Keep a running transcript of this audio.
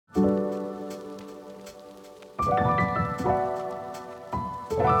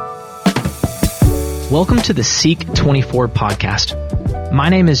Welcome to the SEEK24 podcast. My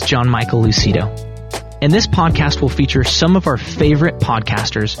name is John Michael Lucido, and this podcast will feature some of our favorite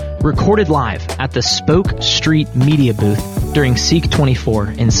podcasters recorded live at the Spoke Street Media booth during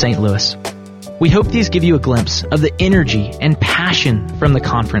SEEK24 in St. Louis. We hope these give you a glimpse of the energy and passion from the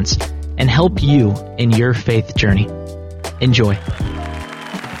conference and help you in your faith journey. Enjoy.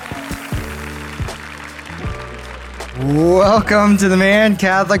 Welcome to the Man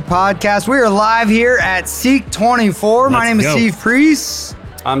Catholic Podcast. We are live here at SEEK24. My name is Steve Priest.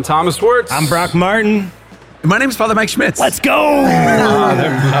 I'm Thomas Schwartz. I'm Brock Martin. My name is Father Mike Schmitz. Let's go!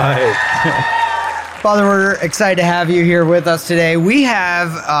 Father, we're excited to have you here with us today. We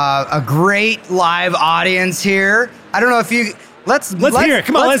have a great live audience here. I don't know if you... Let's hear it.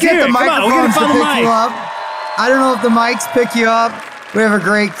 Come on, let's get hear the it. Come on, we're microphones gonna to find the pick mic. you up. I don't know if the mics pick you up. We have a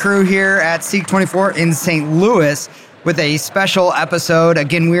great crew here at SEEK24 in St. Louis with a special episode.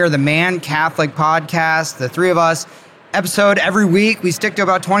 Again, we are the Man Catholic Podcast, the three of us. Episode every week. We stick to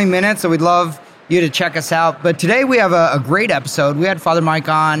about 20 minutes, so we'd love you to check us out. But today we have a great episode. We had Father Mike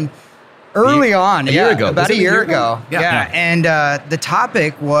on early on. A year ago. About a year ago. Yeah. And the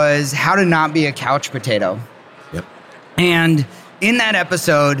topic was how to not be a couch potato. Yep. And in that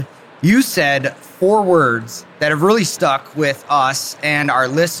episode, you said 4 words that have really stuck with us and our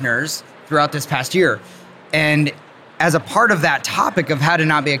listeners throughout this past year. And as a part of that topic of how to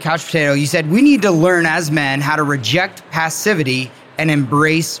not be a couch potato, you said we need to learn as men how to reject passivity and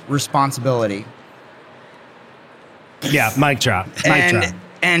embrace responsibility. Yeah, mic drop. And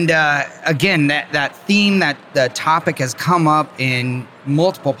again, that theme, that the topic has come up in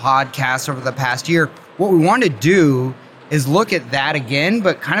multiple podcasts over the past year. What we want to do is look at that again,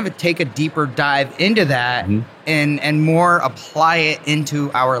 but kind of take a deeper dive into that and more apply it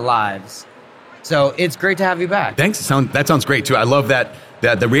into our lives. So it's great to have you back. Thanks. That sounds great too. I love that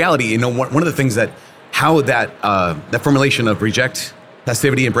the reality, you know, one of the things that how that formulation of reject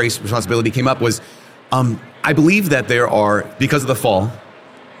passivity, embrace responsibility came up was, I believe that there are, because of the fall,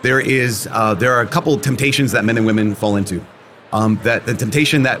 there are a couple temptations that men and women fall into. That the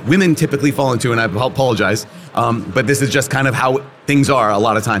temptation that women typically fall into, and I apologize, but this is just kind of how things are a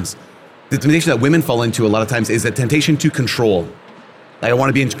lot of times. The temptation that women fall into a lot of times is a temptation to control. I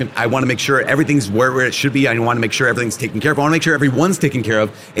want to make sure everything's where it should be. I want to make sure everything's taken care of. I want to make sure everyone's taken care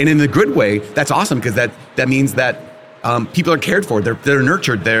of. And in a good way, that's awesome, because that means that people are cared for. They're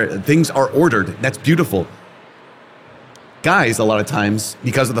nurtured. Things are ordered. That's beautiful. Guys, a lot of times,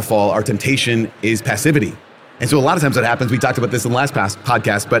 because of the fall, our temptation is passivity. And so a lot of times what happens, we talked about this in the last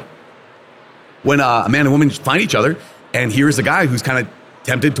podcast, but when a man and woman find each other, and here's a guy who's kind of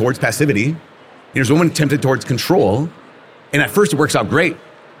tempted towards passivity, here's a woman tempted towards control, and at first it works out great.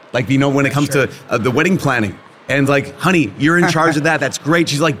 Like, you know, when it comes to the wedding planning, and like, honey, you're in charge of that. That's great.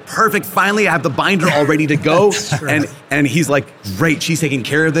 She's like, perfect. Finally, I have the binder all ready to go. And he's like, great. She's taking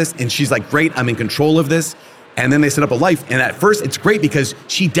care of this. And she's like, great. I'm in control of this. And then they set up a life. And at first it's great because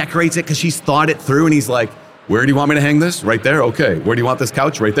she decorates it because she's thought it through. And he's like, where do you want me to hang this? Right there. Okay. Where do you want this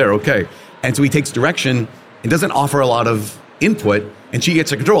couch? Right there. Okay. And so he takes direction and doesn't offer a lot of input, and she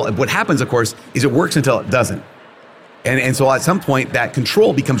gets to control. And what happens, of course, is it works until it doesn't. And so at some point, that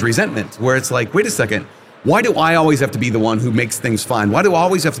control becomes resentment, where it's like, wait a second, why do I always have to be the one who makes things fine? Why do I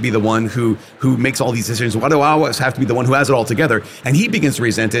always have to be the one who makes all these decisions? Why do I always have to be the one who has it all together? And he begins to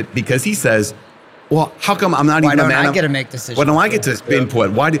resent it because he says, well, how come I'm not even a man? Why don't I get to make decisions? Why don't I get to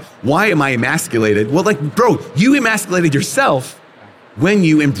input? Why am I emasculated? Well, like, bro, you emasculated yourself when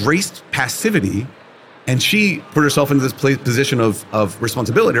you embraced passivity, and she put herself into this position of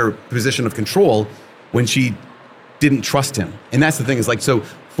responsibility, or position of control, when she didn't trust him. And that's the thing, is like, so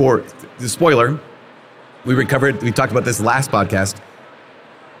for the spoiler, we talked about this last podcast.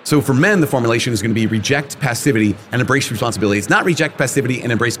 So for men, the formulation is going to be reject passivity and embrace responsibility. It's not reject passivity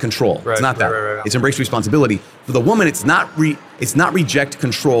and embrace control. Right, it's not that. Right. It's embrace responsibility. For the woman, it's not reject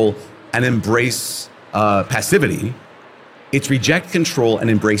control and embrace passivity. It's reject control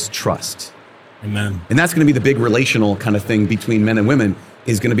and embrace trust. Amen. And that's going to be the big relational kind of thing between men and women,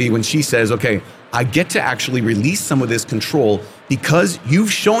 is going to be when she says, okay, I get to actually release some of this control because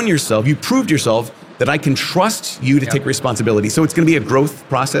you've shown yourself, you proved yourself that I can trust you to take responsibility. So it's going to be a growth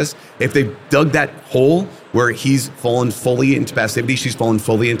process. If they've dug that hole where he's fallen fully into passivity, she's fallen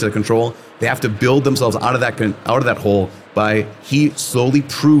fully into control, they have to build themselves out of that hole by he slowly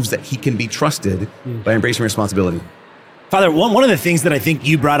proves that he can be trusted by embracing responsibility. Father, one of the things that I think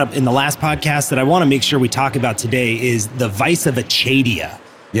you brought up in the last podcast that I want to make sure we talk about today is the vice of Acedia.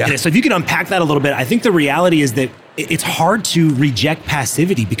 Yeah. So if you can unpack that a little bit, I think the reality is that it's hard to reject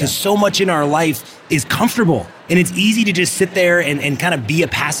passivity because so much in our life is comfortable, and it's easy to just sit there and kind of be a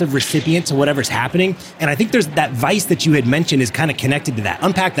passive recipient to whatever's happening. And I think there's that vice that you had mentioned is kind of connected to that.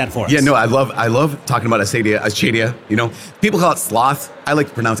 Unpack that for us. Yeah, no, I love talking about acedia. You know, people call it sloth. I like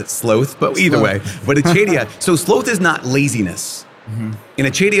to pronounce it sloth, but either way. But acedia, so sloth is not laziness. Mm-hmm. And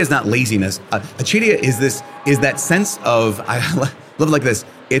acedia is not laziness. Acedia is that sense of, I love it like this.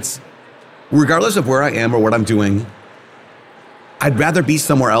 It's regardless of where I am or what I'm doing, I'd rather be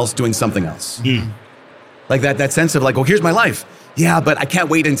somewhere else doing something else. Like that sense of like, oh, here's my life. Yeah, but I can't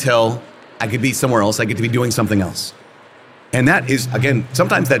wait until I could be somewhere else. I get to be doing something else. And that is, again,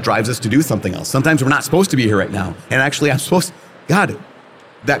 sometimes that drives us to do something else. Sometimes we're not supposed to be here right now. And actually, God,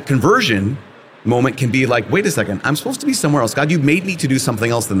 that conversion moment can be like, wait a second, I'm supposed to be somewhere else. God, you made me to do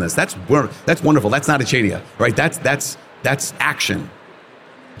something else than this. That's wonderful. That's not acedia, right? That's action.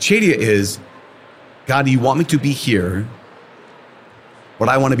 Acedia is, God, you want me to be here, but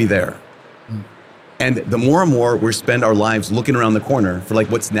I want to be there. And the more and more we spend our lives looking around the corner for like,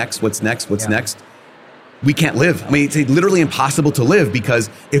 what's next, we can't live. I mean, it's literally impossible to live because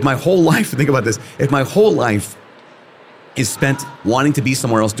if my whole life, think about this, if my whole life is spent wanting to be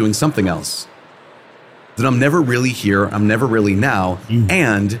somewhere else doing something else, then I'm never really here, I'm never really now.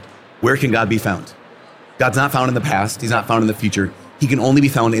 And where can God be found? God's not found in the past, he's not found in the future. He can only be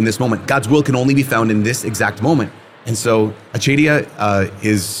found in this moment. God's will can only be found in this exact moment. And so acedia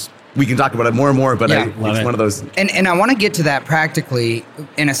is, we can talk about it more and more, but it's one of those. And I want to get to that practically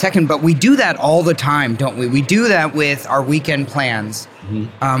in a second, but we do that all the time, don't we? We do that with our weekend plans,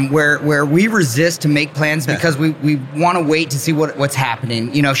 where we resist to make plans because we want to wait to see what's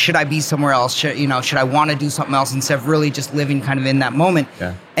happening. You know, should I be somewhere else? Should I want to do something else instead of really just living kind of in that moment?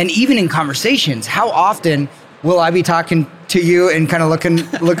 Yeah. And even in conversations, how often will I be talking to you and kind of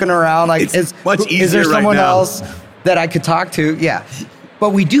looking around like, is there someone else that I could talk to? Yeah.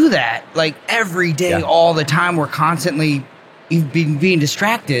 But we do that like every day, all the time. We're constantly being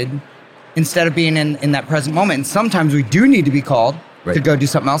distracted instead of being in that present moment. And sometimes we do need to be called to go do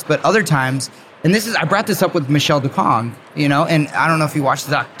something else. But other times, and I brought this up with Michelle Dupont, you know, and I don't know if you watched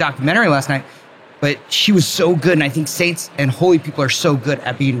the documentary last night, but she was so good. And I think saints and holy people are so good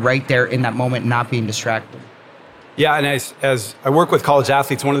at being right there in that moment and not being distracted. Yeah, and as I work with college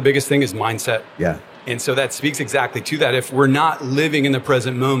athletes, one of the biggest things is mindset. Yeah. And so that speaks exactly to that. If we're not living in the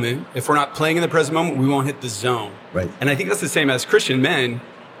present moment, if we're not playing in the present moment, we won't hit the zone. Right. And I think that's the same as Christian men.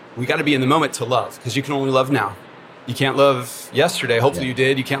 We got to be in the moment to love because you can only love now. You can't love yesterday. Hopefully you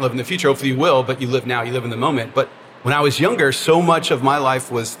did. You can't live in the future. Hopefully you will, but you live now. You live in the moment. But when I was younger, so much of my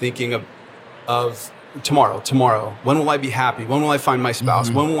life was thinking of tomorrow. When will I be happy? When will I find my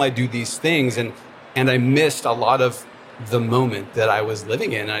spouse? When will I do these things? And I missed a lot of the moment that I was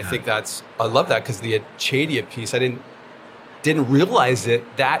living in. And I think I love that because the acedia piece, I didn't realize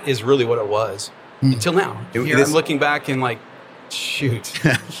it. That is really what it was until now. I'm looking back and like, shoot.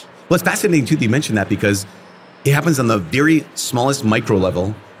 Well, it's fascinating too that you mentioned that because it happens on the very smallest micro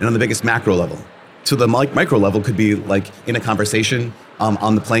level and on the biggest macro level. So the micro level could be like in a conversation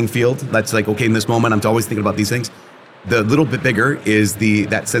on the playing field. That's like, okay, in this moment, I'm always thinking about these things. The little bit bigger is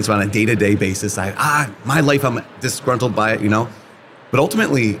that sense on a day-to-day basis. My life, I'm disgruntled by it, you know. But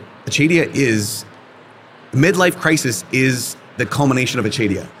ultimately, acedia is, midlife crisis is the culmination of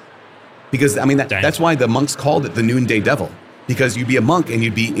acedia. Because, I mean, that's why the monks called it the noonday devil. Because you'd be a monk and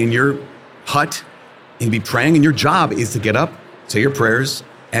you'd be in your hut and you'd be praying, and your job is to get up, say your prayers,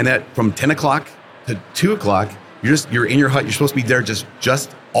 and that from 10 o'clock to 2 o'clock, you're in your hut, you're supposed to be there,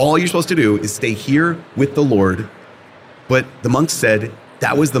 just all you're supposed to do is stay here with the Lord. But the monks said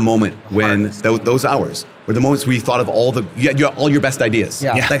that was the moment when those hours were the moments where you thought of all your best ideas.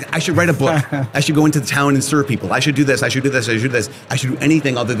 Yeah. Like, I should write a book. I should go into the town and serve people. I should do this. I should do this. I should do this. I should do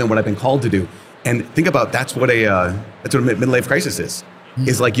anything other than what I've been called to do. And think about that's what a midlife crisis is.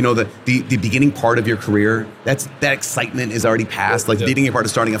 Is like, you know, the beginning part of your career. That excitement is already past. Like the beginning part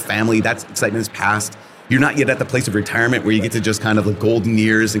of starting a family. That excitement is past. You're not yet at the place of retirement where you get to just kind of like golden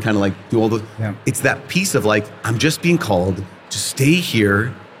years and kind of like do all the. Yeah. It's that piece of like, I'm just being called to stay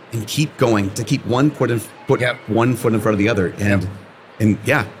here and keep going, to keep one foot in front of the other. And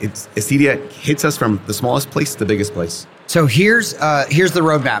it's acedia hits us from the smallest place to the biggest place. So here's the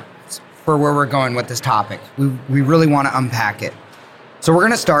roadmap for where we're going with this topic. We really want to unpack it. So we're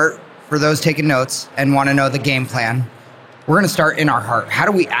going to start, for those taking notes and want to know the game plan, we're going to start in our heart. How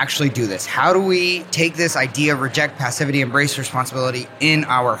do we actually do this? How do we take this idea of reject passivity, embrace responsibility in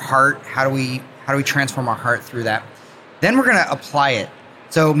our heart? How do we transform our heart through that? Then we're going to apply it.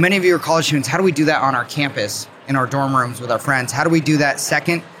 So many of you are college students. How do we do that on our campus, in our dorm rooms with our friends? How do we do that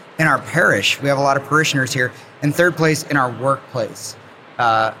second? in our parish. We have a lot of parishioners here. And third place, in our workplace.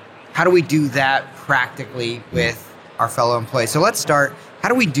 How do we do that practically with our fellow employees? So let's start. How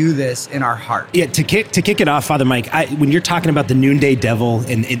do we do this in our heart? Yeah, to kick it off, Father Mike, when you're talking about the noonday devil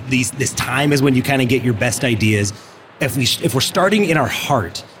and this time is when you kind of get your best ideas, if we're starting in our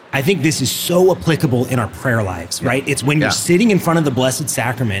heart, I think this is so applicable in our prayer lives, right? It's when you're sitting in front of the Blessed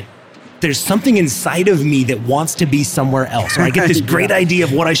Sacrament, there's something inside of me that wants to be somewhere else. Or I get this great idea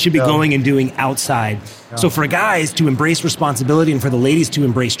of what I should be going and doing outside. So for guys to embrace responsibility and for the ladies to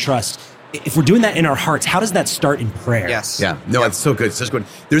embrace trust, if we're doing that in our hearts, how does that start in prayer? Yes. Yeah. No, it's so good. It's such good.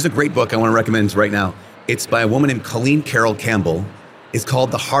 There's a great book I want to recommend right now. It's by a woman named Colleen Carroll Campbell. It's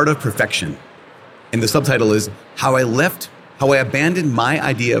called The Heart of Perfection. And the subtitle is How I Abandoned My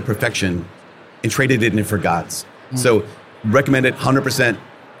Idea of Perfection and Traded It in for God's. So recommend it 100%.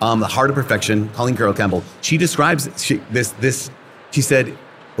 The Heart of Perfection, Colleen Carroll Campbell. She describes this. She said,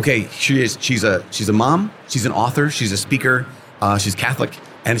 okay, she's a mom, she's an author, she's a speaker, she's Catholic.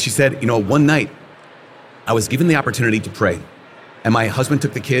 And she said, one night I was given the opportunity to pray. And my husband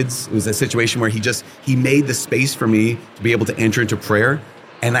took the kids. It was a situation where he made the space for me to be able to enter into prayer.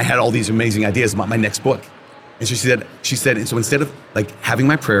 And I had all these amazing ideas about my next book. And she said, and so instead of like having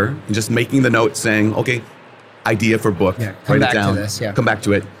my prayer and just making the note saying, okay, idea for book, write it down, come back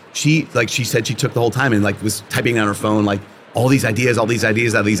to it. She said she took the whole time and was typing on her phone, all these ideas. And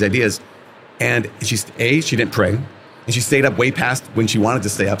she didn't pray. And she stayed up way past when she wanted to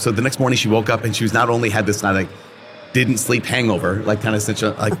stay up. So the next morning she woke up and she was not only had this didn't sleep hangover,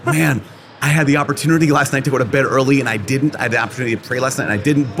 man, I had the opportunity last night to go to bed early and I didn't. I had the opportunity to pray last night and I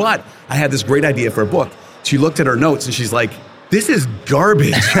didn't, but I had this great idea for a book. She looked at her notes and she's like, this is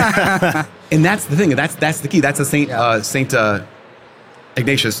garbage. And that's the thing. That's the key. That's a Saint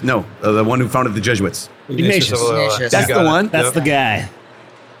Ignatius. No, the one who founded the Jesuits. Ignatius. That's the one. That's the guy.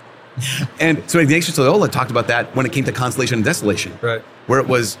 And so Ignatius Loyola talked about that when it came to consolation and desolation, right? Where it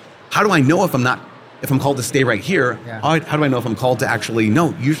was, how do I know if I'm called to stay right here? Yeah. How do I know if I'm called to actually,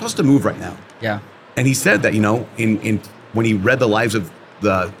 no, you're supposed to move right now. Yeah. And he said that, in when he read the lives of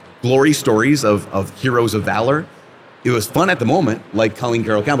the glory stories of heroes of valor, it was fun at the moment, like Colleen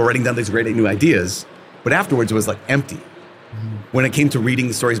Carroll Campbell writing down these great new ideas, but afterwards it was empty. Mm-hmm. When it came to reading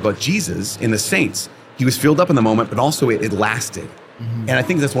the stories about Jesus and the saints, he was filled up in the moment, but also it lasted. Mm-hmm. And I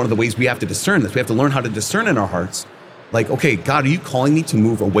think that's one of the ways we have to discern this. We have to learn how to discern in our hearts. Okay, God, are you calling me to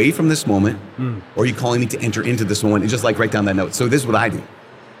move away from this moment? Or are you calling me to enter into this moment? And just write down that note. So this is what I do.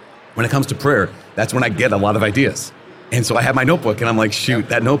 When it comes to prayer, that's when I get a lot of ideas. And so I have my notebook and I'm like, shoot,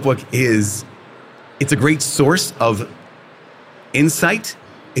 that notebook it's a great source of insight.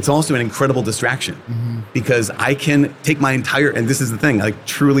 It's also an incredible distraction because I can take my entire, and this is the thing,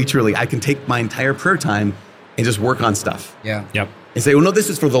 truly, I can take my entire prayer time and just work on stuff. Yeah. Yep. And say, well, no,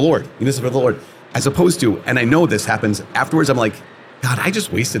 this is for the Lord. This is for the Lord. As opposed to, and I know this happens afterwards, I'm like, God, I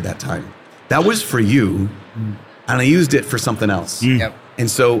just wasted that time. That was for you, and I used it for something else. Yep. And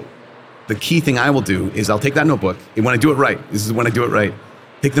so the key thing I will do is I'll take that notebook, and when I do it right, this is when I do it right,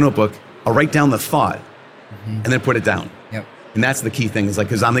 take the notebook, I'll write down the thought, and then put it down. Yep. And that's the key thing, is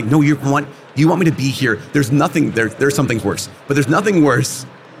because I'm like, no, you want me to be here. There's nothing, there's some things worse, but there's nothing worse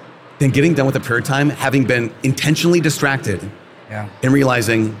than getting done with a prayer time, having been intentionally distracted, and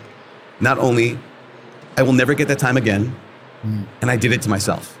realizing not only I will never get that time again, and I did it to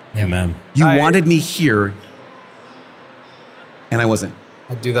myself. Amen. You wanted me here, and I wasn't.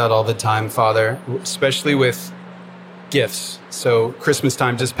 I do that all the time, Father, especially with gifts. So Christmas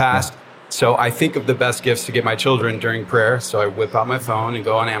time just passed. So I think of the best gifts to get my children during prayer. So I whip out my phone and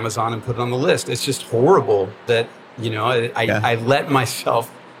go on Amazon and put it on the list. It's just horrible that, I let myself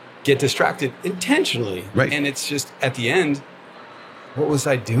get distracted intentionally. Right. And it's just at the end, what was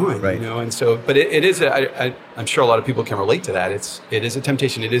I doing? Right. And so, but it is, I'm sure a lot of people can relate to that. It is a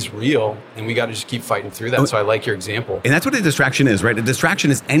temptation. It is real. And we got to just keep fighting through that. So I like your example. And that's what a distraction is, right? A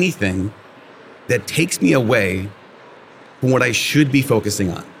distraction is anything that takes me away from what I should be focusing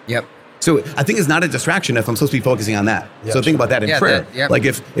on. Yep. So I think it's not a distraction if I'm supposed to be focusing on that. Yeah, so think about that in prayer.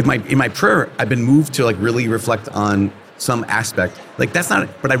 If in my prayer, I've been moved to really reflect on some aspect, that's not,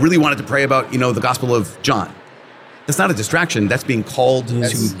 but I really wanted to pray about, the Gospel of John. That's not a distraction. That's being called to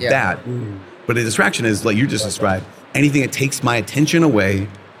that. But a distraction is, like you just described, anything that takes my attention away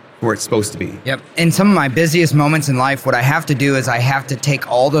from where it's supposed to be. Yep. In some of my busiest moments in life, what I have to do is I have to take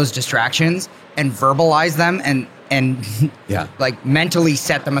all those distractions and verbalize them and mentally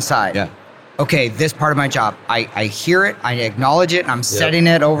set them aside. Yeah. Okay, this part of my job, I hear it, I acknowledge it, I'm setting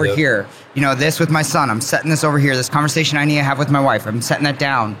it over here. This with my son, I'm setting this over here. This conversation I need to have with my wife, I'm setting that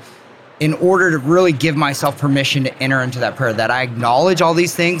down. in order to really give myself permission to enter into that prayer, that I acknowledge all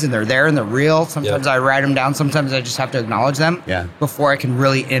these things and they're there and they're real. Sometimes I write them down. Sometimes I just have to acknowledge them before I can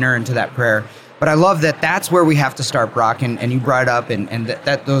really enter into that prayer. But I love that that's where we have to start, Brock, and you brought it up, and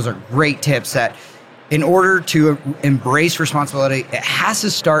that those are great tips, that in order to embrace responsibility, it has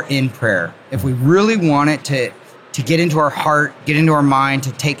to start in prayer. If we really want it to get into our heart, get into our mind,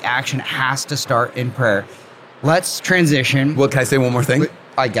 to take action, it has to start in prayer. Let's transition. Well, can I say one more thing?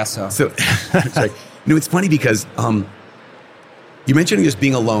 I guess so. So, sorry. It's funny because you mentioned just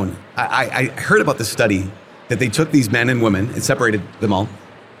being alone. I heard about this study that they took these men and women and separated them all,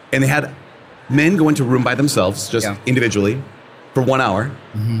 and they had men go into a room by themselves, just individually, for 1 hour,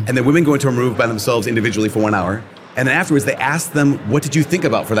 and then women go into a room by themselves individually for 1 hour, and then afterwards they asked them, what did you think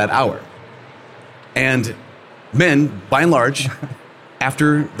about for that hour? And men, by and large,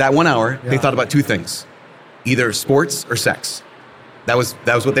 after that 1 hour, they thought about two things, either sports or sex. That was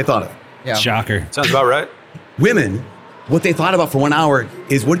what they thought of. Yeah. Shocker. Sounds about right. Women, what they thought about for 1 hour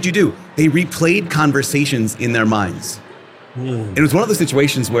is, what did you do? They replayed conversations in their minds. It was one of those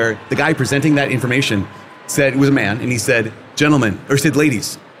situations where the guy presenting that information said, it was a man, and he said, gentlemen, or said,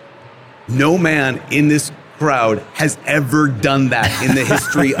 ladies, no man in this crowd has ever done that in the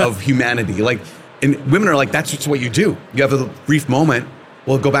history of humanity. And women are like, that's just what you do. You have a brief moment.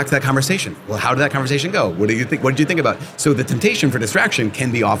 Well, go back to that conversation. Well, how did that conversation go? What do you think? What did you think about? So the temptation for distraction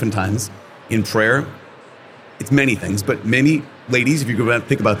can be oftentimes in prayer. It's many things, but many ladies, if you go back and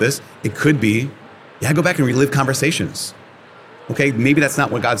think about this, it could be, go back and relive conversations. Okay, maybe that's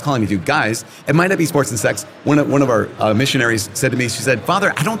not what God's calling me to. Guys, it might not be sports and sex. One of our missionaries said to me, she said,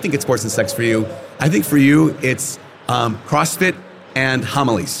 Father, I don't think it's sports and sex for you. I think for you, it's CrossFit and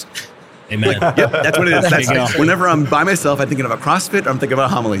homilies. Amen. Yep, that's what it is. Whenever I'm by myself, I'm thinking about CrossFit or I'm thinking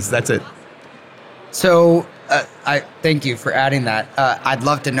about homilies. That's it. So I thank you for adding that. I'd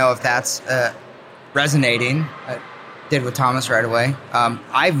love to know if that's resonating. I did with Thomas right away.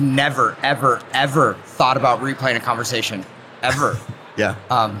 I've never, ever, ever thought about replaying a conversation, ever.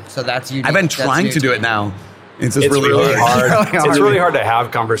 So that's unique. I've been trying to do it now. It's really hard. It's really hard to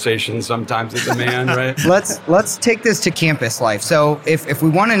have conversations sometimes as a man, right? Let's take this to campus life. So if we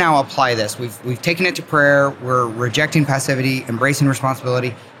want to now apply this, we've taken it to prayer, we're rejecting passivity, embracing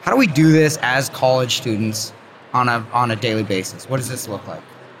responsibility. How do we do this as college students on a daily basis? What does this look like?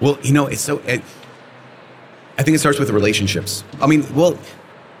 Well, I think it starts with the relationships.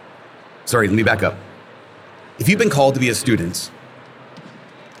 Sorry, let me back up. If you've been called to be a student,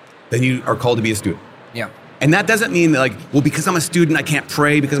 then you are called to be a student. Yeah. And that doesn't mean that, because I'm a student, I can't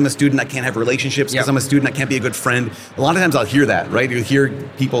pray. Because I'm a student, I can't have relationships. Because I'm a student, I can't be a good friend. A lot of times I'll hear that, right? You hear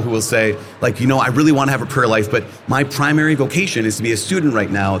people who will say, I really want to have a prayer life, but my primary vocation is to be a student right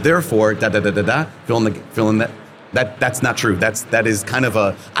now. Therefore, fill in that. That's not true. That is kind of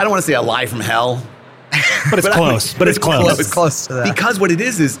I don't want to say a lie from hell. But it's close. But it's close. It's close to that. Because what it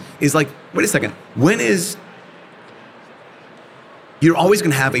is wait a second. You're always going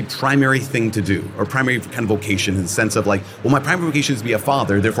to have a primary thing to do, or primary kind of vocation, in the sense of my primary vocation is to be a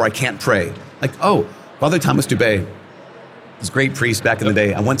father, therefore I can't pray. Father Thomas Dubé, this great priest back in the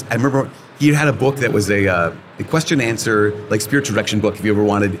day. I remember he had a book that was a question answer, spiritual direction book. If you ever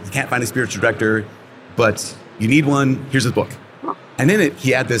wanted, you can't find a spiritual director, but you need one. Here's his book. And in it, he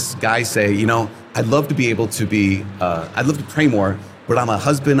had this guy say, I'd love to be able to I'd love to pray more, but I'm a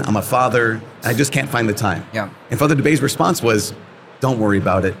husband, I'm a father, and I just can't find the time. Yeah. And Father Dubé's response was, don't worry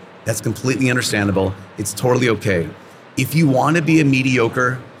about it. That's completely understandable. It's totally okay. If you want to be a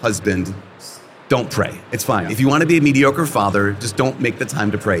mediocre husband, don't pray. It's fine. Yeah. If you want to be a mediocre father, just don't make the time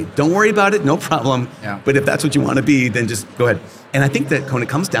to pray. Don't worry about it. No problem. Yeah. But if that's what you want to be, then just go ahead. And I think that when it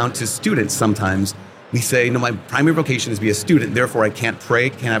comes down to students, sometimes we say, no, my primary vocation is to be a student. Therefore, I can't pray,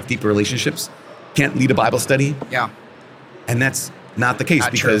 can't have deeper relationships, can't lead a Bible study. Yeah. And that's not the case,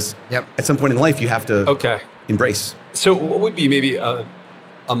 not because Yep. at some point in life, you have to embrace. So what would be maybe a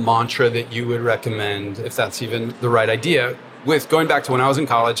mantra that you would recommend, if that's even the right idea, with going back to when I was in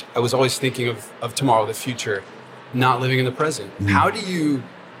college? I was always thinking of tomorrow, the future, not living in the present. Mm-hmm. How do you,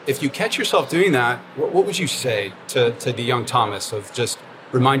 if you catch yourself doing that, what would you say to the young Thomas of just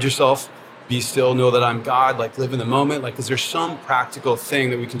remind yourself, be still, know that I'm God, live in the moment? Is there some practical thing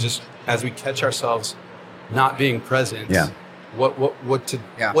that we can just, as we catch ourselves not being present,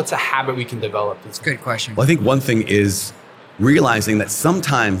 what's a habit we can develop? It's a good question. Well, I think one thing is realizing that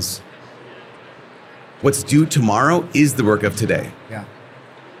sometimes what's due tomorrow is the work of today. Yeah.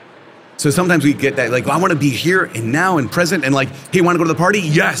 So sometimes we get that, I want to be here and now and present, and hey, want to go to the party?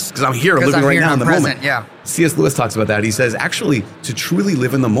 Yes, because I'm here, living right now in the moment. Yeah. C.S. Lewis talks about that. He says, actually, to truly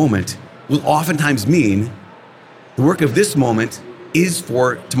live in the moment will oftentimes mean the work of this moment is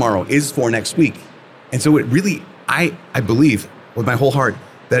for tomorrow, is for next week. And so it really, I believe with my whole heart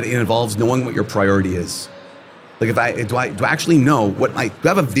that it involves knowing what your priority is. Like do I actually know do I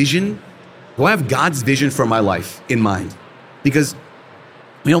have a vision? Do I have God's vision for my life in mind? Because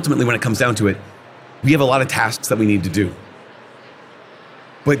ultimately when it comes down to it, we have a lot of tasks that we need to do.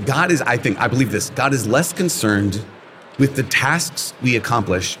 But God is, I believe this, God is less concerned with the tasks we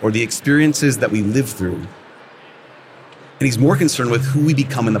accomplish or the experiences that we live through. And he's more concerned with who we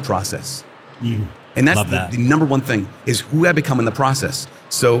become in the process. And that's the number one thing is who I become in the process.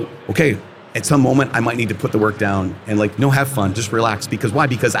 So, okay, at some moment I might need to put the work down and have fun, just relax. Because why?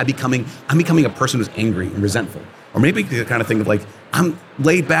 Because I'm becoming a person who's angry and resentful. Or maybe the kind of thing of I'm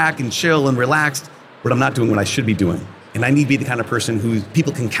laid back and chill and relaxed, but I'm not doing what I should be doing. And I need to be the kind of person who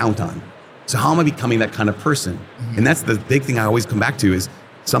people can count on. So how am I becoming that kind of person? Mm-hmm. And that's the big thing I always come back to is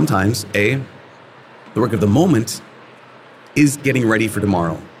sometimes the work of the moment is getting ready for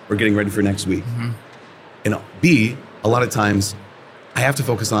tomorrow or getting ready for next week. Mm-hmm. And B, a lot of times I have to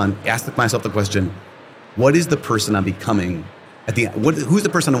focus on, ask myself the question, what is the person I'm becoming at the end? Who's the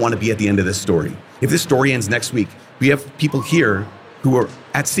person I want to be at the end of this story? If this story ends next week, we have people here who are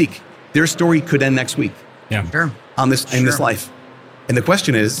at Seek. Their story could end next week. Yeah. Sure. In this life. And the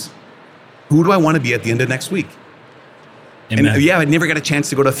question is, who do I want to be at the end of next week? Amen. And I never got a chance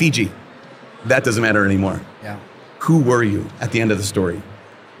to go to Fiji. That doesn't matter anymore. Yeah. Who were you at the end of the story?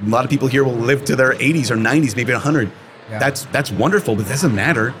 A lot of people here will live to their 80s or 90s, maybe 100. Yeah. That's wonderful, but it doesn't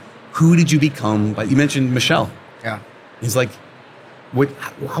matter. Who did you become? You mentioned Michelle. Yeah. He's like,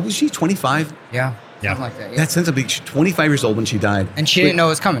 how was she, 25? Yeah. Yeah. Something like that. Yeah. That sense of being 25 years old when she died. And she didn't know it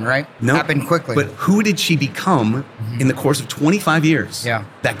was coming, right? No. Happened quickly. But who did she become in the course of 25 years? Yeah.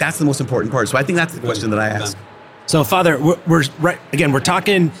 That's the most important part. So I think that's the question that I ask. So, Father, we're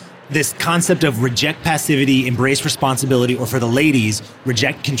talking this concept of reject passivity, embrace responsibility, or for the ladies,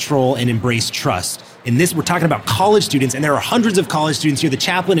 reject control and embrace trust. In this, we're talking about college students, and there are hundreds of college students here. The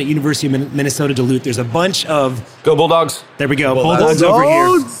chaplain at University of Minnesota Duluth. There's a bunch of Go Bulldogs. There we go. Bulldogs over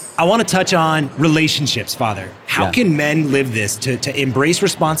here. I want to touch on relationships, Father. How can men live this to embrace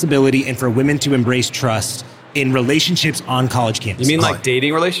responsibility and for women to embrace trust in relationships on college campus? You mean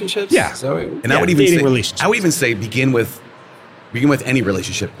dating relationships? Yeah. I would even say begin with any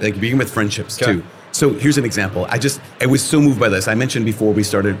relationship. Begin with friendships too. So here's an example. I was so moved by this. I mentioned before we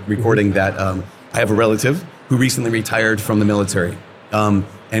started recording that I have a relative who recently retired from the military. And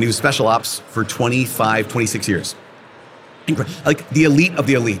he was special ops for 26 years. The elite of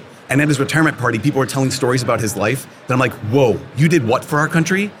the elite. And at his retirement party, people were telling stories about his life that I'm like, whoa, you did what for our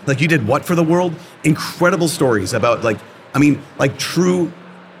country? You did what for the world? Incredible stories about true.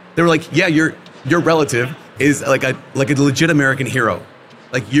 They were like, yeah, your relative is like a legit American hero.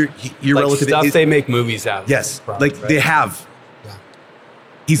 Your relative stuff is, they make movies out of. Yes, probably, they have. Yeah.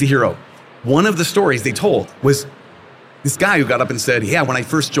 He's a hero. One of the stories they told was this guy who got up and said, yeah, when I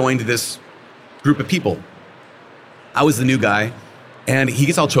first joined this group of people, I was the new guy. And he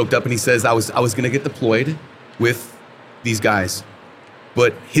gets all choked up and he says, I was going to get deployed with these guys,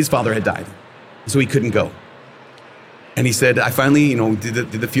 but his father had died, so he couldn't go. And he said, I finally,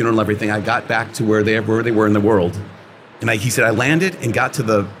 did the funeral and everything. I got back to where they were in the world. And he said, I landed and got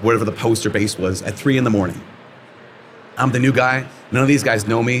to whatever the post or base was at 3 a.m. I'm the new guy. None of these guys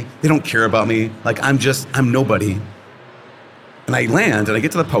know me. They don't care about me. I'm nobody. And I land and I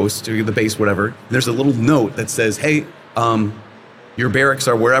get to the post or the base, whatever. And there's a little note that says, hey, your barracks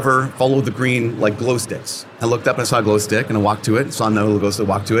are wherever, follow the green glow sticks. I looked up and I saw a glow stick and I walked to it. Saw another glow stick,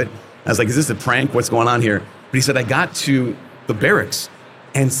 walked to it. I was like, is this a prank? What's going on here? But he said, I got to the barracks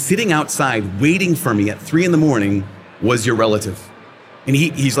and sitting outside waiting for me at 3 a.m. was your relative. And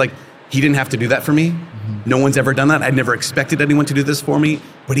he's like, he didn't have to do that for me. Mm-hmm. No one's ever done that. I'd never expected anyone to do this for me,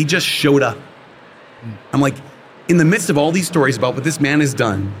 but he just showed up. Mm. I'm like, in the midst of all these stories about what this man has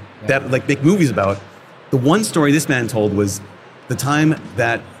done that make movies about, the one story this man told was the time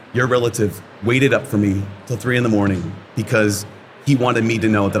that your relative waited up for me till 3 a.m. because he wanted me to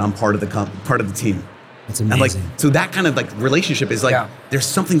know that I'm part of the team. That's amazing. So that kind of relationship is there's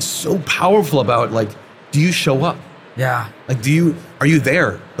something so powerful about do you show up? Yeah. Are you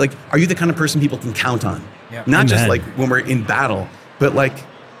there? Are you the kind of person people can count on? Yeah. Not just when we're in battle, but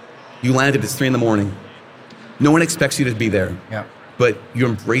you landed at 3 a.m. No one expects you to be there. Yeah. But you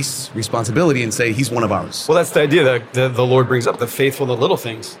embrace responsibility and say, he's one of ours. Well, that's the idea that the Lord brings up, the faithful in the little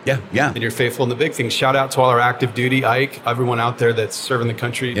things. Yeah. And you're faithful in the big things. Shout out to all our active duty, Ike, everyone out there that's serving the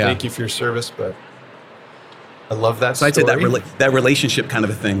country. Yeah. Thank you for your service. But I love that story. So I'd say that relationship kind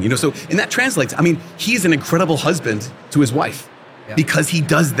of a thing. So, and that translates, he's an incredible husband to his wife. because he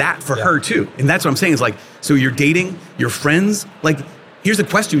does that for her too. And that's what I'm saying is like, so you're dating your friends. Like, here's a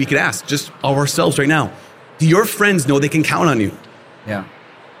question we could ask just of ourselves right now. Do your friends know they can count on you? Yeah.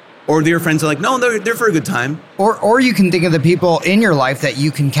 Or do your friends are like, no, they're for a good time. Or you can think of the people in your life that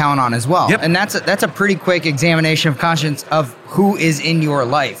you can count on as well. Yep. And that's a pretty quick examination of conscience of who is in your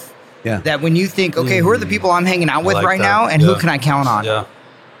life. Yeah. That when you think, okay, who are the people I'm hanging out with like right that. now, and who can I count on? Yeah.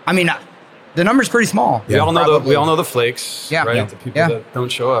 I mean, the number's pretty small. We all know the flakes, Yeah. right? Yeah. The people that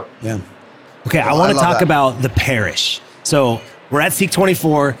don't show up. Yeah. Okay, I I want to love talk that. about the parish. So we're at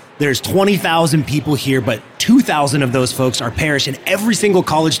SEEK24. There's 20,000 people here, but 2,000 of those folks are parish, and every single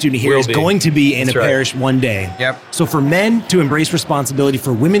college student here Will is be. going to be in That's a right. parish one day. Yep. So for men to embrace responsibility,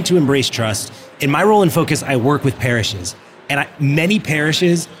 for women to embrace trust, in my role and focus, I work with parishes. And many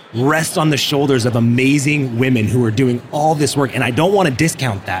parishes rest on the shoulders of amazing women who are doing all this work. And I don't want to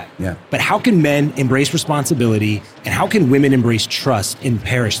discount that. Yeah. But how can men embrace responsibility, and how can women embrace trust in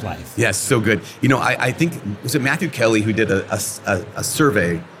parish life? Yes, so good. You know, I think, was it Matthew Kelly who did a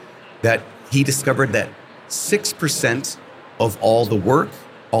survey that he discovered that 6% of all the work,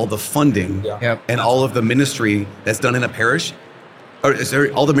 all the funding, Yep. and all of the ministry that's done in a parish, or is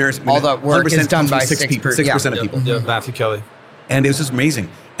there all the All the work is 100% done comes from by 6% of Yeah. people. Yeah, Matthew Kelly. And it was just amazing.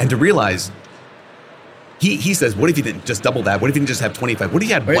 And to realize, he says, what if you didn't just double that? What if you didn't just have 25? What if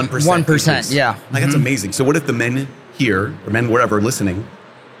you had 1%? 1%, yeah. Like, that's amazing. So what if the men here, or men wherever listening,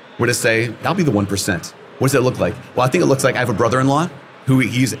 were to say, I'll be the 1%. What does that look like? Well, I think it looks like I have a brother-in-law who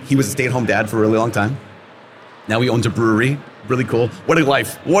he was a stay-at-home dad for a really long time. Now he owns a brewery. Really cool. What a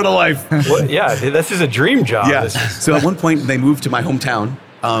life. What a life. Yeah, this is a dream job. Yeah. This is- So at one point they moved to my hometown.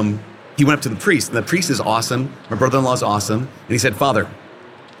 He went up to the priest, and the priest is awesome. My brother-in-law is awesome. And he said, Father,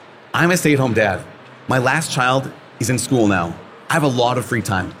 I'm a stay-at-home dad. My last child is in school now. I have a lot of free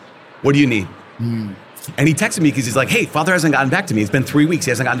time. What do you need? And he texted me because he's like, hey, Father hasn't gotten back to me. It's been 3 weeks.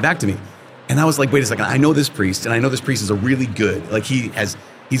 He hasn't gotten back to me. And I was like, wait a second. I know this priest, and I know this priest is a really good, like he's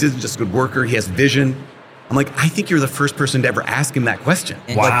just a good worker. He has vision. I'm like, I think you're the first person to ever ask him that question.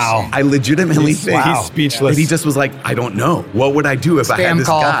 Wow. I legitimately think he's speechless. And he just was like, I don't know. What would I do if I had this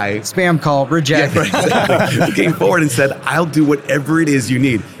guy? Spam call, reject. Yeah, right, exactly. He came forward and said, I'll do whatever it is you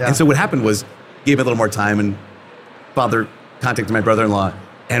need. Yeah. And so what happened was, gave me a little more time, and Father contacted my brother-in-law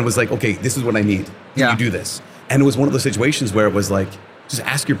and was like, okay, this is what I need. Can you do this? And it was one of those situations where it was like, just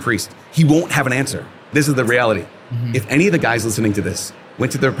ask your priest. He won't have an answer. This is the reality. If any of the guys listening to this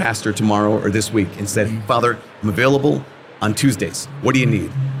went to their pastor tomorrow or this week and said, Father, I'm available on Tuesdays. What do you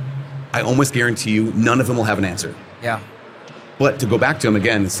need? I almost guarantee you none of them will have an answer. Yeah. But to go back to him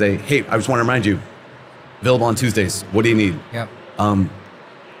again and say, hey, I just want to remind you, available on Tuesdays. What do you need? Yep.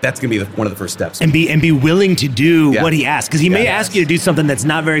 That's going to be one of the first steps. And be willing to do what he asks, because he may Yeah. ask you to do something that's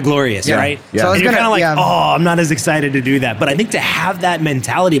not very glorious, Yeah. right? Yeah. So I was And you're gonna- kind of like, yeah. oh, I'm not as excited to do that. But I think to have that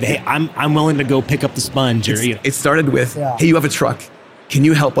mentality of, hey, I'm willing to go pick up the sponge, or you know, It started with, hey, you have a truck. Can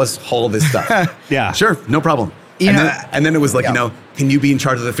you help us haul this stuff? Yeah. Sure, no problem. You And, know, and then it was like, yeah. can you be in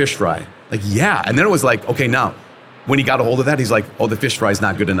charge of the fish fry? Like, yeah. And then it was like, okay, now, when he got a hold of that, he's like, oh, the fish fry is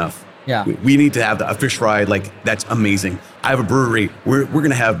not good enough. Yeah. We need to have a fish fry, like, that's amazing. I have a brewery. We're going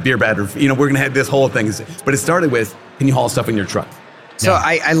to have beer batter. We're going to have this whole thing. But it started with, can you haul stuff in your truck? So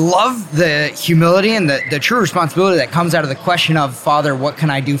I love the humility and the true responsibility that comes out of the question of, Father, what can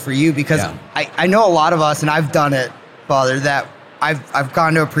I do for you? Because Yeah. I know a lot of us, and I've done it, Father, that I've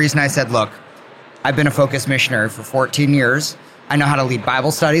gone to a priest and I said, look, I've been a focused missionary for 14 years. I know how to lead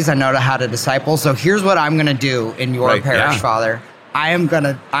Bible studies. I know how to disciple. So here's what I'm going to do in your Right, parish, yeah. Father. I'm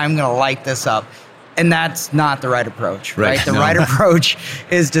gonna light this up. And that's not the right approach, right? Right, The no. right approach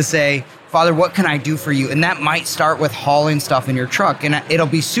is to say, Father, what can I do for you? And that might start with hauling stuff in your truck. And it'll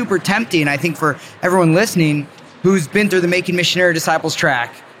be super tempting, I think, for everyone listening who's been through the Making Missionary Disciples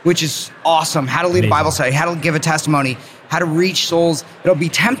track, which is awesome. How to lead a Bible study, how to give a testimony, how to reach souls. It'll be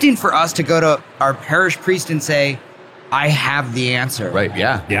tempting for us to go to our parish priest and say, I have the answer. Right,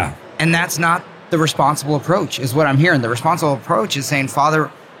 yeah. yeah. And that's not the responsible approach, is what I'm hearing. The responsible approach is saying, Father,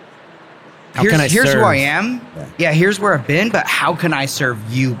 here's serve? who I am. Yeah, here's where I've been, but how can I serve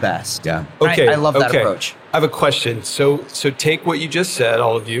you best? Yeah. Okay. I love that okay. approach. I have a question. So take what you just said,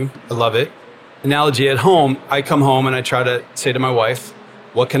 all of you. I love it. Analogy at home, I come home and I try to say to my wife,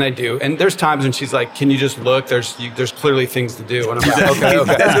 what can I do? And there's times when she's like, can you just look? There's clearly things to do. And I'm like,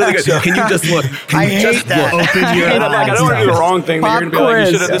 okay. That's really good. Can you just look? Can I you hate just that. look? Open your I'm like, I don't want to do the wrong thing, but you're going to be like,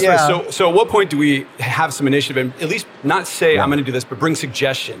 you should have this Pop way. So at what point do we have some initiative and at least not say, I'm going to do this, but bring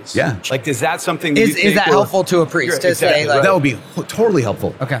suggestions? Yeah. Like, is that something that you Is think that will- helpful to a priest to say, like, That would be totally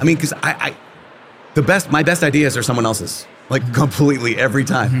helpful. Okay. I mean, because my best ideas are someone else's, like completely every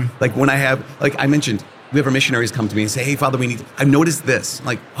time. Like when I have, like I mentioned, we have our missionaries come to me and say, hey, Father, I've noticed this. I'm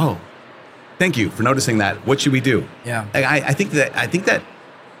like, oh, thank you for noticing that. What should we do? Yeah. I think that,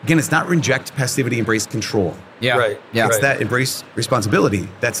 again, it's not reject passivity, embrace control. Yeah. Right. Yeah. It's that embrace responsibility,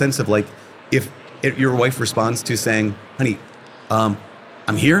 that sense of like, if your wife responds to saying, honey,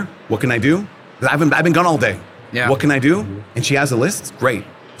 I'm here, what can I do? 'Cause I've been gone all day. Yeah. What can I do? And she has a list, great.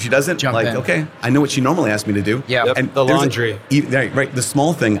 If she doesn't, Jump in. okay, I know what she normally asks me to do. Yeah. Yep, And the there's laundry. Right, the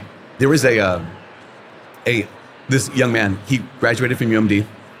small thing. There was this young man, he graduated from UMD,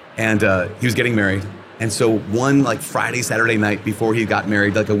 and he was getting married. And so one like Friday, Saturday night before he got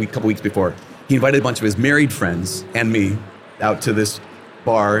married, like couple weeks before, he invited a bunch of his married friends and me out to this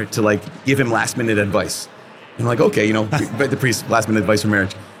bar to like give him last minute advice. And I'm like, okay, the priest, last minute advice for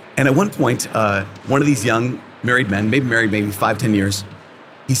marriage. And at one point, one of these young married men, maybe married 5-10 years,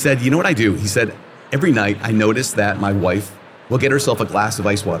 he said, you know what I do? He said, every night I notice that my wife will get herself a glass of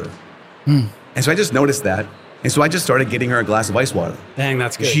ice water. And so I just noticed that. And so I just started getting her a glass of ice water. Dang,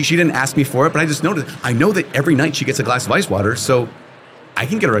 that's good. She didn't ask me for it, but I just noticed. I know that every night she gets a glass of ice water, so I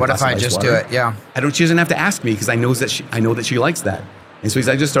can get her a glass of ice water. What if I just do it? Yeah. She doesn't have to ask me because I know that she likes that. And so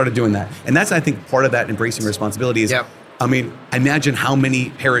I just started doing that. And that's, I think, part of that embracing responsibility is, Yep. I mean, imagine how many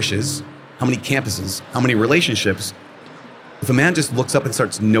parishes, how many campuses, how many relationships, if a man just looks up and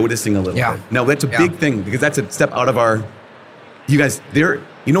starts noticing a little Yeah. bit. Now, that's a big thing because that's a step out of our, you guys,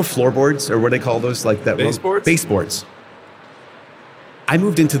 floorboards or what do they call those? Like that. Baseboards? Baseboards. I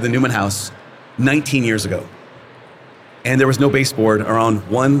moved into the Newman house 19 years ago. And there was no baseboard around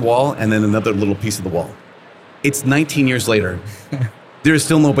one wall and then another little piece of the wall. It's 19 years later. There is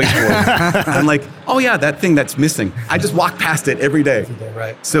still no baseboard. I'm like, oh yeah, that thing that's missing. I just walk past it every day.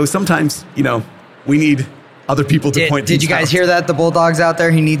 Right. So sometimes, we need other people to point. Did you guys hear that? The Bulldogs out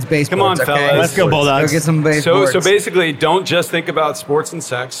there, he needs baseboards. Come on, fellas. Okay? Let's go, Bulldogs. Go get some baseboards. So basically, don't just think about sports and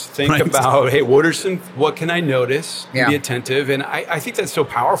sex. Think Right. about, hey, what can I notice? Yeah. Be attentive. And I think that's so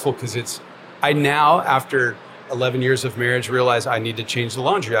powerful because I now, after 11 years of marriage, realize I need to change the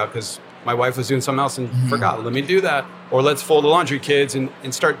laundry out because my wife was doing something else and forgot. Let me do that. Or let's fold the laundry, kids, and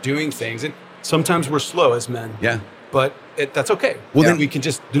start doing things. And sometimes we're slow as men. Yeah. But that's okay. Well, Then then- we can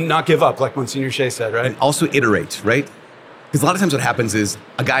just do not give up, like Monsignor Shea said, right? And also iterate, right? Because a lot of times what happens is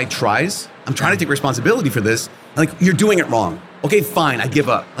a guy tries, I'm trying to take responsibility for this. Like, you're doing it wrong. Okay, fine, I give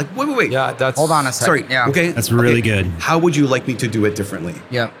up. Like, wait. Yeah, that's... Hold on a second. Sorry. Yeah. Okay. That's really good. How would you like me to do it differently?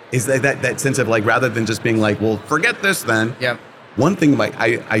 Yep. Is that sense of like, rather than just being like, well, forget this then. Yep. One thing,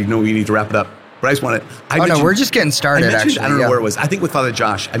 I know we need to wrap it up, but I just want to. We're just getting started, actually. I don't know yeah. where it was. I think with Father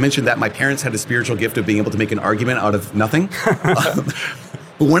Josh, I mentioned that my parents had a spiritual gift of being able to make an argument out of nothing. But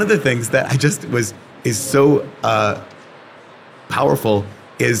one of the things that is so powerful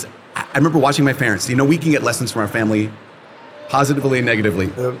is I remember watching my parents. We can get lessons from our family, positively and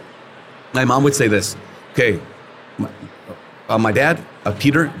negatively. My mom would say this, okay, my dad,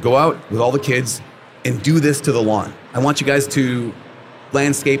 Peter, go out with all the kids and do this to the lawn. I want you guys to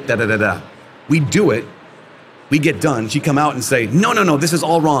landscape, da-da-da-da. We do it. We get done. She'd come out and say, no, this is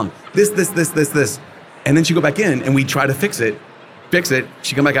all wrong. This. And then she'd go back in and we try to fix it.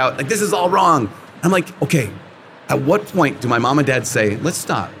 She'd come back out like, this is all wrong. I'm like, okay, at what point do my mom and dad say, let's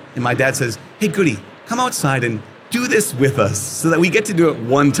stop? And my dad says, hey, Goody, come outside and do this with us so that we get to do it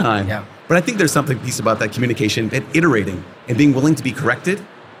one time. Yeah. But I think there's something piece about that communication and iterating and being willing to be corrected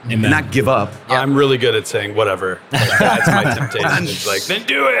and not give up. I'm really good at saying whatever. Like, that's my temptation. It's like, then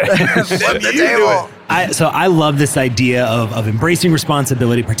do it. Flip the table. I love this idea of embracing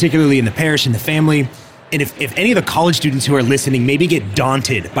responsibility, particularly in the parish and the family. And if any of the college students who are listening maybe get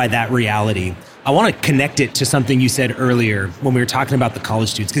daunted by that reality, I want to connect it to something you said earlier when we were talking about the college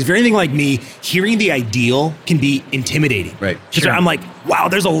students. Because if you're anything like me, hearing the ideal can be intimidating. Right. Sure. I'm like, wow,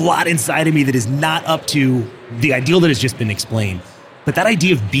 there's a lot inside of me that is not up to the ideal that has just been explained. But that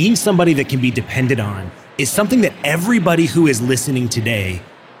idea of being somebody that can be depended on is something that everybody who is listening today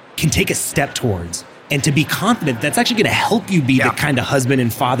can take a step towards. And to be confident, that's actually going to help you be the kind of husband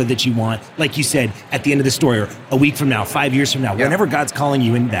and father that you want, like you said, at the end of the story, or a week from now, 5 years from now, whenever God's calling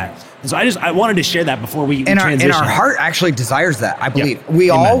you into that. And so I wanted to share that before we transition. And our heart actually desires that, I believe. Yep. We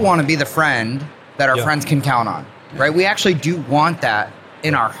Amen. all want to be the friend that our friends can count on, right? We actually do want that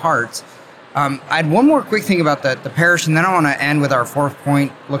in our hearts. I had one more quick thing about the parish, and then I want to end with our fourth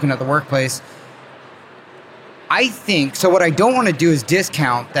point, looking at the workplace. I think, so what I don't want to do is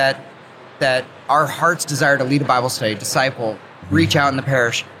discount that our heart's desire to lead a Bible study, disciple, reach out in the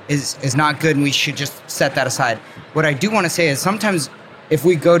parish is not good, and we should just set that aside. What I do want to say is sometimes if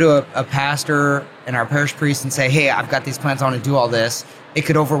we go to a pastor and our parish priest and say, hey, I've got these plans, I want to do all this, it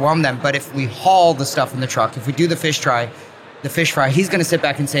could overwhelm them. But if we haul the stuff in the truck, if we do the fish try, the fish fry, he's going to sit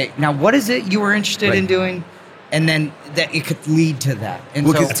back and say, now, what is it you were interested in doing? And then that it could lead to that. And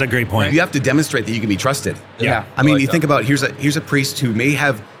so that's a great point. You have to demonstrate that you can be trusted. Yeah. I mean, you think about, here's a priest who may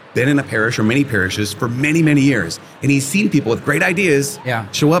have been in a parish or many parishes for many, many years. And he's seen people with great ideas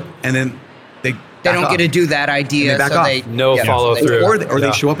show up, and then they don't get to do that idea. They back off. Follow through. Or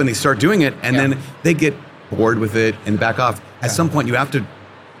they show up and they start doing it, and then they get bored with it and back off. At some point, you have to,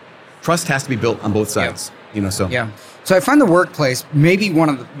 trust has to be built on both sides. So I find the workplace maybe one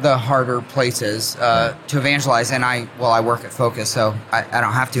of the harder places to evangelize. And I work at Focus, so I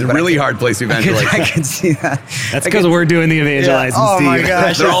don't have to. It's a really hard place to evangelize. I can see that. That's because we're doing the evangelizing, Oh Steve. my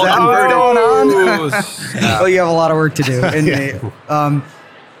gosh. They're all going on? Yeah. Well, you have a lot of work to do. And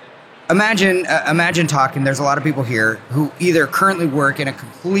imagine talking. There's a lot of people here who either currently work in a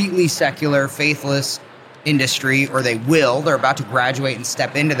completely secular, faithless industry, or they're about to graduate and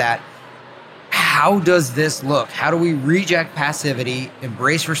step into that. How does this look? How do we reject passivity,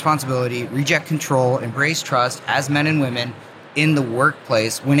 embrace responsibility, reject control, embrace trust as men and women in the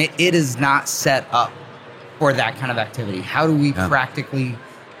workplace when it is not set up for that kind of activity? How do we practically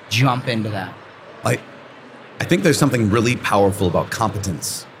jump into that? I think there's something really powerful about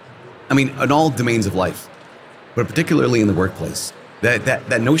competence. I mean, in all domains of life, but particularly in the workplace.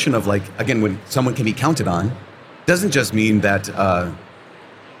 That notion of, like, again, when someone can be counted on, doesn't just mean that...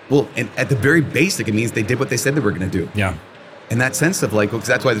 and at the very basic, it means they did what they said they were going to do. Yeah. And that sense of, like, because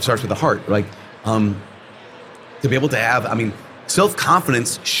that's why it starts with the heart. Like, to be able to have,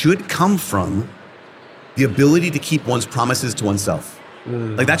 self-confidence should come from the ability to keep one's promises to oneself.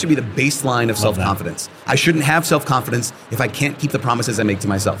 Like, that should be the baseline of self-confidence. I shouldn't have self-confidence if I can't keep the promises I make to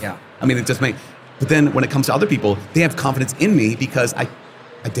myself. Yeah. But then when it comes to other people, they have confidence in me because I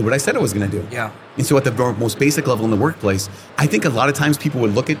did what I said I was going to do. Yeah. And so at the most basic level in the workplace, I think a lot of times people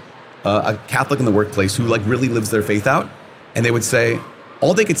would look at a Catholic in the workplace who, like, really lives their faith out, and they would say,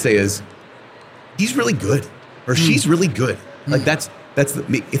 all they could say is, he's really good, or she's really good. Like, that's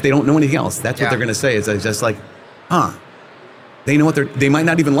if they don't know anything else, that's what they're going to say. It's just like, they know they might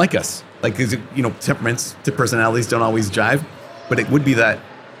not even like us. Like, temperaments to personalities don't always jive, but it would be that,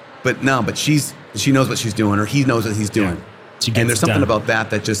 but she knows what she's doing, or he knows what he's doing. Yeah. And there's something about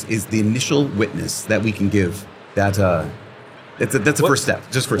that just is the initial witness that we can give. That's a first step.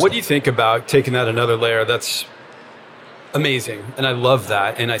 What do you think about taking that another layer? That's amazing, and I love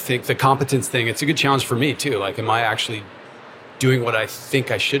that. And I think the competence thing, it's a good challenge for me too. Like, am I actually doing what I think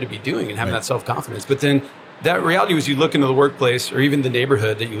I should be doing and having that self-confidence? But then that reality was, you look into the workplace or even the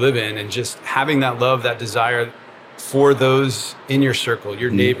neighborhood that you live in, and just having that love, that desire for those in your circle,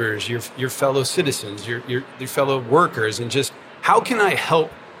 your neighbors, your fellow citizens, your fellow workers, and just how can I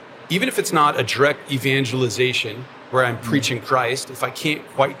help, even if it's not a direct evangelization where I'm preaching Christ, if I can't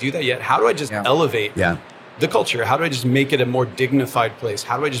quite do that yet, how do I just elevate the culture? How do I just make it a more dignified place?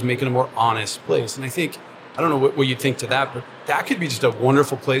 How do I just make it a more honest place? And I think, I don't know what you think to that, but that could be just a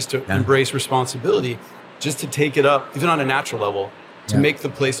wonderful place to embrace responsibility, just to take it up, even on a natural level, to make the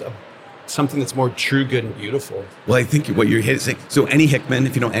place something that's more true, good, and beautiful. Well, I think what you're saying. So Annie Hickman,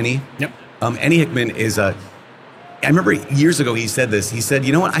 if you know Annie, Annie Hickman is I remember years ago he said this. He said,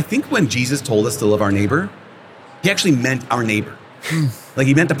 you know what? I think when Jesus told us to love our neighbor, he actually meant our neighbor. Like,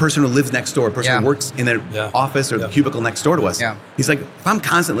 he meant the person who lives next door, a person who works in their office or the cubicle next door to us. Yeah. He's like, if I'm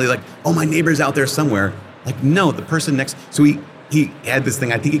constantly like, oh, my neighbor's out there somewhere, like, no, the person next. So he had this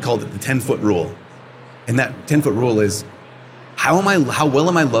thing, I think he called it the 10-foot rule. And that 10-foot rule is, how well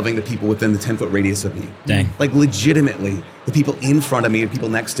am I loving the people within the 10-foot radius of me? Dang. Like, legitimately, the people in front of me, the people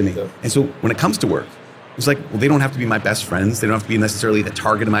next to me. And so when it comes to work, it's like, well, they don't have to be my best friends. They don't have to be necessarily the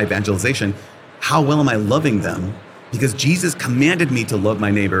target of my evangelization. How well am I loving them? Because Jesus commanded me to love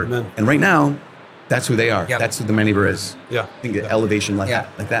my neighbor. Amen. And right now, that's who they are. Yep. That's who my neighbor is. Yeah. I think elevation like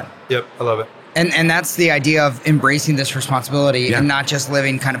that. Yep, I love it. And that's the idea of embracing this responsibility and not just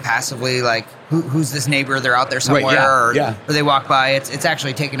living kind of passively, like, who's this neighbor? They're out there somewhere, or they walk by. It's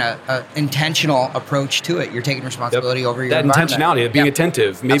actually taking a intentional approach to it. You're taking responsibility over your environment. Intentionality of being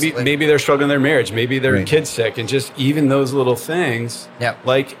attentive. Maybe they're struggling in their marriage. Maybe their kid's sick, and just even those little things,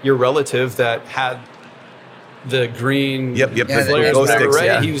 like your relative that had the green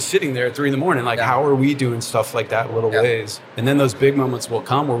flares, he was sitting there at 3 a.m. Like, how are we doing stuff like that in little ways? And then those big moments will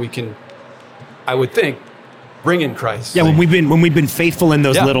come where we can, I would think, bring in Christ. Yeah, when we've been faithful in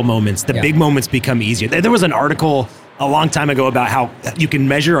those little moments, the big moments become easier. There was an article a long time ago about how you can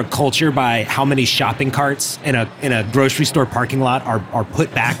measure a culture by how many shopping carts in a grocery store parking lot are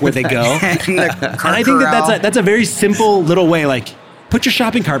put back where they go. And I think that's a very simple little way, like, put your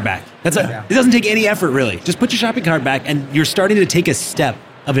shopping cart back. It doesn't take any effort, really. Just put your shopping cart back, and you're starting to take a step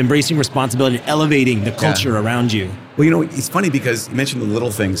of embracing responsibility and elevating the culture around you. Well, you know, it's funny because you mentioned the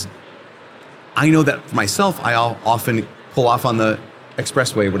little things. I know that for myself, I'll often pull off on the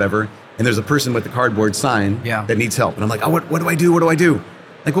expressway or whatever, and there's a person with the cardboard sign that needs help. And I'm like, oh, what do I do? What do I do?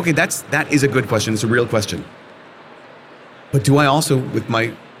 Like, okay, that is a good question. It's a real question. But do I also, with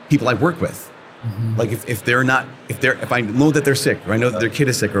my people I work with, like if I know that they're sick, or I know that their kid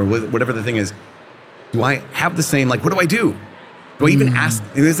is sick, or whatever the thing is, do I have the same, like, what do I do? Do I even ask,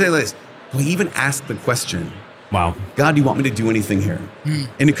 do I even ask the question, wow, God, do you want me to do anything here?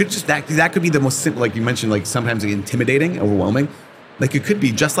 And it could just, that could be the most simple, like you mentioned, like sometimes intimidating, overwhelming. Like it could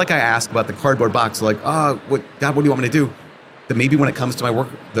be just like I asked about the cardboard box, like, God, what do you want me to do? That maybe when it comes to my work,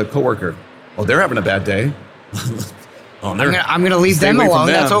 the coworker, they're having a bad day. I'm going to leave them alone.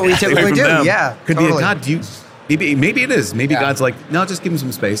 That's what we typically do. Yeah, could be a God. Maybe it is. Maybe God's like, no, just give him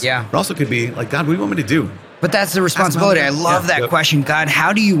some space. Yeah. But also could be like, God, what do you want me to do? But that's the responsibility. I love that question. God,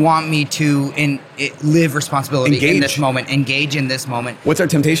 how do you want me to live responsibility in this moment? Engage in this moment. What's our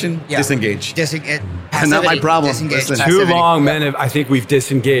temptation? Disengage. Not my problem. Too long, men. I think we've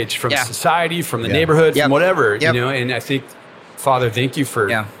disengaged from society, from the neighborhood, from whatever. You know, and I think, Father, thank you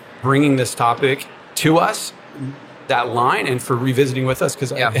for bringing this topic to us, that line, and for revisiting with us,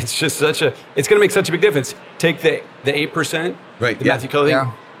 because it's just it's going to make such a big difference. Take the 8%, right? The Matthew Keller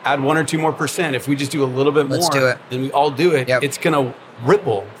thing. Add 1 or 2 more %. If we just do a little bit more, then we all do it. It's going to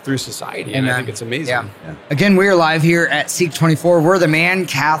ripple through society. And I think it's amazing. Yeah. Again, we are live here at SEEK24. We're the Man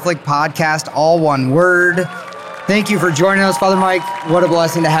Catholic Podcast, all one word. Thank you for joining us, Father Mike. What a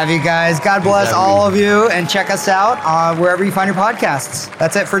blessing to have you guys. God bless all of you, and check us out wherever you find your podcasts.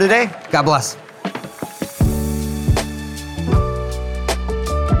 That's it for today. God bless.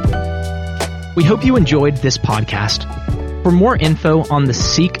 We hope you enjoyed this podcast. For more info on the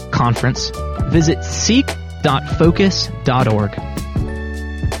SEEK conference, visit seek.focus.org.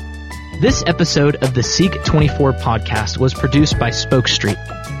 This episode of the SEEK24 podcast was produced by Spoke Street.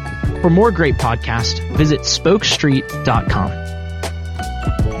 For more great podcasts, visit spokestreet.com.